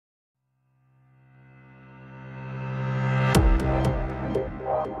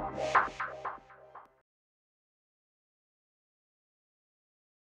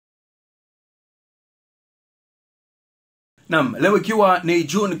Naam, leo ikiwa ni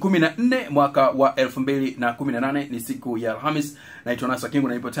June 14 mwaka wa 2018 ni siku ya Alhamis. Naitwa Nasa Kingu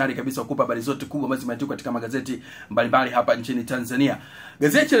na nipo tayari kabisa kukupa habari zote kubwa ambazo zimeandikwa katika magazeti mbalimbali hapa nchini Tanzania.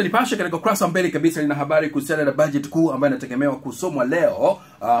 Gazeti la Nipashe katika ukurasa mbele kabisa lina habari kuhusiana na budget kuu ambayo inategemewa kusomwa leo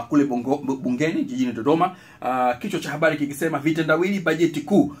kule bungeni jijini Dodoma. Kichwa cha habari kikisema vitendawili bajeti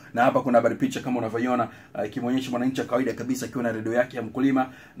kuu, na hapa kuna habari picha kama unavyoiona ikimuonyesha mwananchi wa kawaida kabisa akiwa na redio yake ya mkulima,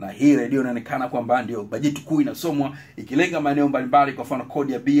 na hii redio inaonekana kwamba ndio bajeti kuu inasomwa ikilenga maeneo mbalimbali, kwa mfano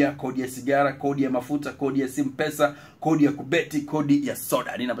kodi ya bia, kodi ya sigara, kodi ya mafuta, kodi ya simu pesa, kodi ya kubeti, kodi ya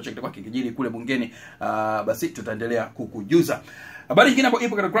soda. Nini ambacho kitakuwa kikijiri kule bungeni, basi tutaendelea kukujuza. Habari nyingine hapo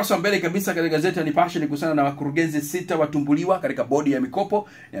ipo katika ukurasa mbele kabisa katika gazeti la Nipashe ni kuhusiana na wakurugenzi 6 watumbuliwa katika bodi ya mikopo.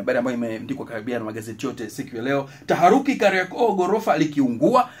 Ni habari ambayo imeandikwa karibia na magazeti yote siku ya leo. Taharuki Kariakoo gorofa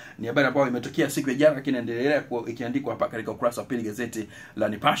likiungua, ni habari ambayo imetokea siku ya jana, lakini inaendelea ikiandikwa hapa katika ukurasa wa pili gazeti la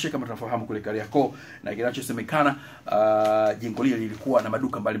Nipashe. Kama tunafahamu kule Kariakoo, na kinachosemekana jengo lile lilikuwa na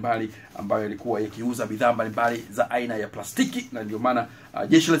maduka mbalimbali ambayo yalikuwa yakiuza bidhaa mbalimbali za aina ya plastiki, na ndio maana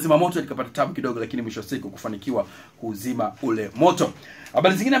jeshi la zimamoto likapata tabu kidogo, lakini mwisho wa siku kufanikiwa kuzima ule moto.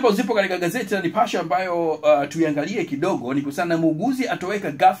 Habari zingine ambazo zipo katika gazeti la Nipashe ambayo tuiangalie kidogo ni kuhusiana na muuguzi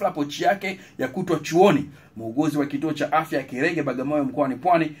atoweka ghafla pochi yake ya kutwa chuoni. Muuguzi wa kituo cha afya Kirege Bagamoyo mkoani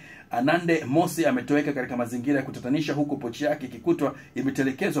Pwani, Anande Mosi ametoweka katika mazingira ya kutatanisha, huko pochi yake ikikutwa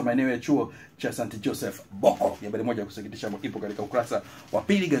imetelekezwa maeneo ya chuo cha St. Joseph Boko. Ni habari moja ya kusikitisha ipo katika ukurasa wa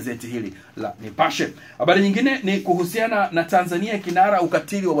pili gazeti hili la Nipashe. Habari nyingine ni kuhusiana na Tanzania kinara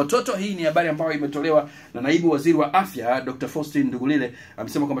ukatili wa watoto. Hii ni habari ambayo imetolewa na naibu waziri wa afya Dr. Faustin Ndugulile.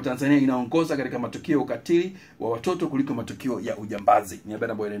 Amesema kwamba Tanzania inaongoza katika matukio ya ukatili wa watoto kuliko matukio ya ujambazi. Ni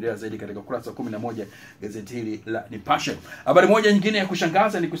habari ambayo inaendelea zaidi katika ukurasa wa 11 gazeti hili la Nipashe. Habari moja nyingine ya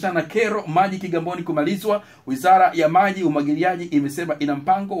kushangaza ni kuhusiana na kero maji Kigamboni kumalizwa. Wizara ya maji umwagiliaji imesema ina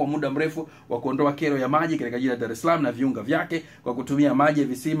mpango wa muda mrefu wa kuondoa kero ya maji katika jiji la Dar es Salaam na viunga vyake kwa kutumia maji ya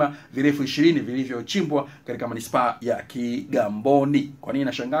visima virefu 20 vilivyochimbwa katika manispaa ya Kigamboni. Kwa nini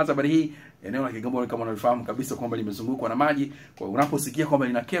nashangaza habari hii? Eneo la Kigamboni kama unalifahamu kabisa kwamba limezungukwa na maji. Kwa unaposikia kwamba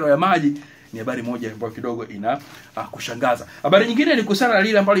lina kero ya maji, ni habari moja ambayo kidogo ina kushangaza. Habari nyingine ni kuhusiana na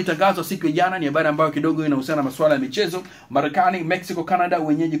lile ambalo litangazwa siku ya jana. Ni habari ambayo kidogo inahusiana na masuala ya michezo. Marekani, Mexico, Canada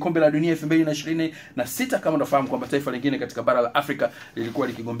wenyeji kombe la dunia 2026. Kama unafahamu kwamba taifa lingine katika bara la Afrika lilikuwa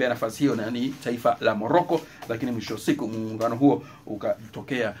likigombea nafasi hiyo, na ni taifa la Morocco, lakini mwisho siku muungano huo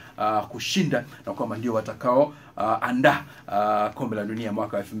ukatokea kushinda na kwamba ndio watakao anda kombe la dunia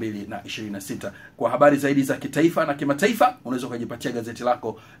mwaka 2026. Kwa habari zaidi za kitaifa na kimataifa unaweza kujipatia gazeti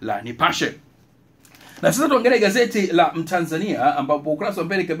lako la Nipashe. Na sasa tuangalie gazeti la Mtanzania ambapo ukurasa wa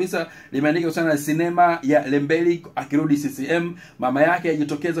mbele kabisa limeandika sana sinema ya Lembeli akirudi CCM, mama yake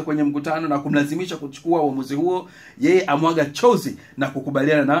ajitokeza kwenye mkutano na kumlazimisha kuchukua uamuzi huo, yeye amwaga chozi na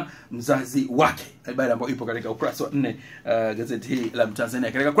kukubaliana na mzazi wake. Habari ambayo ipo katika ukurasa wa 4 gazeti hili la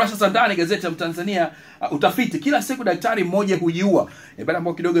Mtanzania. Katika ukurasa za ndani gazeti la Mtanzania, utafiti kila siku daktari mmoja hujiua. Habari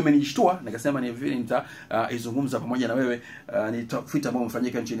ambayo kidogo imenishtua, nikasema ni vile nitaizungumza pamoja na wewe. Ni utafiti ambao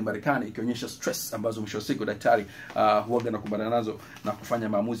umefanyika nchini Marekani ikionyesha stress ambazo mwisho siku daktari huaga na kumbana nazo na kufanya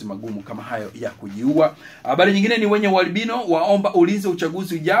maamuzi magumu kama hayo ya kujiua. Habari nyingine ni wenye ualbino waomba ulinzi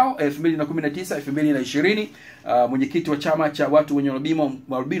uchaguzi ujao 2019 2020. Mwenyekiti wa chama cha watu wenye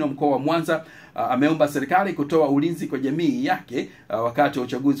ualbino mkoa wa Mwanza ameomba serikali kutoa ulinzi kwa jamii yake wakati wa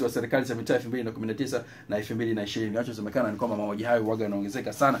uchaguzi wa serikali za mitaa 2019 na 2020. Inachosemekana ni kwamba mauaji hayo huaga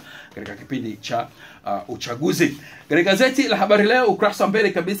yanaongezeka sana katika kipindi cha uchaguzi. Katika gazeti la Habari Leo ukurasa mbele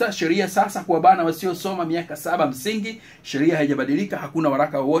kabisa, sheria sasa kuwabana wasiosoma miaka 7 msingi. Sheria haijabadilika, hakuna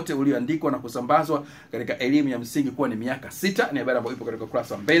waraka wowote ulioandikwa na kusambazwa katika elimu ya msingi kuwa ni miaka 6. Ni habari ambayo ipo katika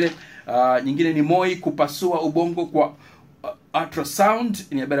ukurasa mbele. Nyingine ni Moi kupasua ubongo kwa ultrasound.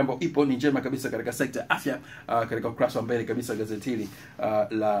 Ni habari ambayo ipo ni njema kabisa katika sekta ya afya katika ukurasa wa mbele kabisa gazeti hili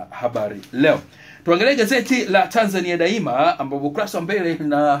la Habari Leo. Tuangalie gazeti la Tanzania Daima ambapo ukurasa wa mbele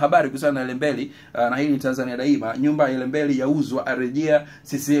na habari kuhusiana na Lembeli, na hii ni Tanzania Daima, nyumba ya Lembeli yauzwa, arejea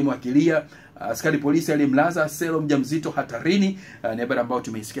CCM akilia, askari polisi alimlaza selo mjamzito hatarini. Ni habari ambayo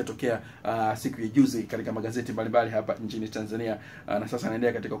tumeisikia tokea siku ya juzi katika magazeti mbalimbali hapa nchini Tanzania, na sasa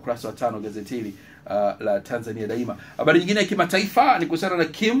naendelea katika ukurasa wa 5 gazeti hili la Tanzania Daima. Habari nyingine ya kimataifa ni kuhusiana na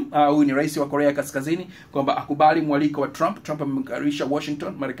Kim, huyu ni rais wa Korea Kaskazini, kwamba akubali mwaliko wa Trump. Trump amemkaribisha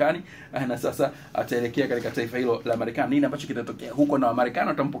Washington Marekani, na sasa ataelekea katika taifa hilo la Marekani. Nini ambacho kitatokea huko na Marekani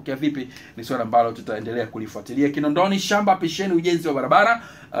watampokea vipi ni swala ambalo tutaendelea kulifuatilia. Kinondoni shamba pisheni ujenzi wa barabara.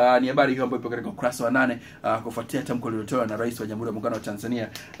 Ni habari hiyo ambayo ipo katika ukurasa wa 8 kufuatia tamko lililotolewa na rais wa Jamhuri ya Muungano wa Tanzania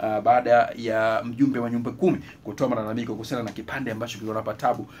baada ya mjumbe wa nyumba 10 kutoa malalamiko kuhusiana na kipande ambacho kilionapa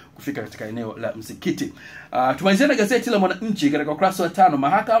tabu kufika katika eneo la msikiti. Tumalizia na gazeti la Mwananchi Mwananchi katika ukurasa wa 5,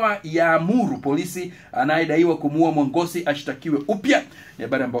 mahakama ya amuru polisi anayedaiwa kumuua Mwangosi ashtakiwe upya. Ni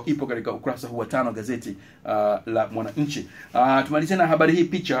habari ambayo ipo katika ukurasa huu wa 5 gazeti la Mwananchi. Tumalizie na habari hii,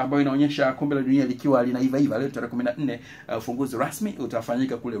 picha ambayo inaonyesha kombe la dunia likiwa linaiva leo tarehe 14. Ufunguzi rasmi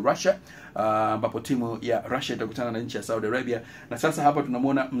utafanyika kule Russia, ambapo timu ya Russia itakutana na nchi ya Saudi Arabia. Na sasa hapa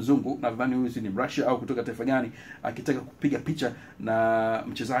tunamwona mzungu, nadhani huyu ni Russia au kutoka taifa gani, akitaka kupiga picha na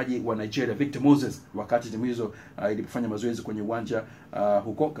mchezaji wa Nigeria Victor Moses wakati timu hizo ilipofanya mazoezi kwenye uwanja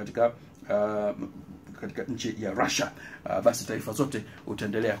huko katika nchi ya Russia. Basi taarifa zote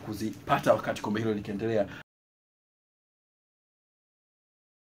utaendelea kuzipata wakati kombe hilo likiendelea.